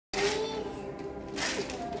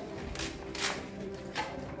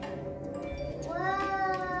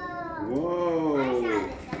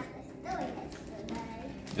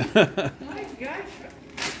My gosh.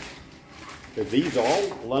 Are these all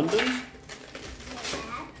Londons?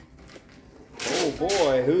 Oh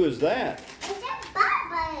boy, who is that? It's a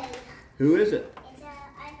Barbie. Who is it?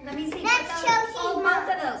 Let me see. That's Chelsea's hold both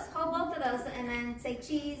of those. Hold both of those and then say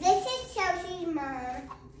cheese. This is Chelsea's mom.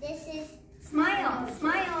 This is... Smile.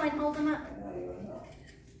 Smile and hold them up.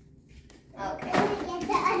 Okay. Get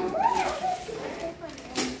the other one.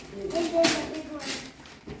 This is the big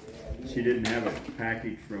one. She didn't have a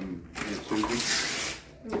package from Aunt Susan.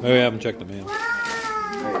 Oh, we haven't checked the mail.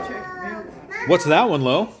 Wow. What's that one,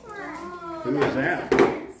 Lo? Who is that?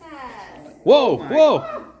 Princess. Whoa, my whoa!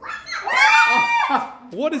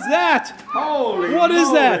 What is that? Holy What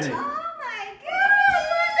is that? moly. Oh my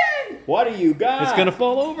God, Londyn! What do you got? It's gonna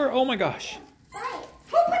fall over. Oh my gosh! Who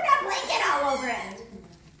put that blanket all over it?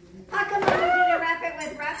 How come I didn't wrap it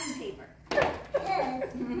with wrapping paper?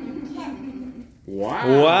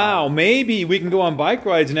 Wow. Wow, maybe we can go on bike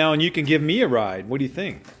rides now, and you can give me a ride. What do you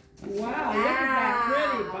think? Wow, look at that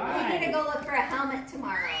pretty We need to bike. go look for a helmet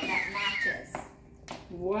tomorrow that matches.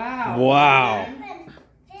 Wow. Wow.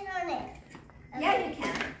 Sit on it. Yeah, you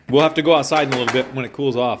can. We'll have to go outside in a little bit when it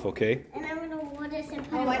cools off, okay? And I'm going to water this and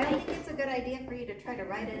put Oh, it I don't away. think it's a good idea for you to try to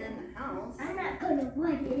ride it in the house. I'm not going to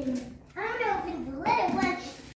wipe it in. I'm going to open the little one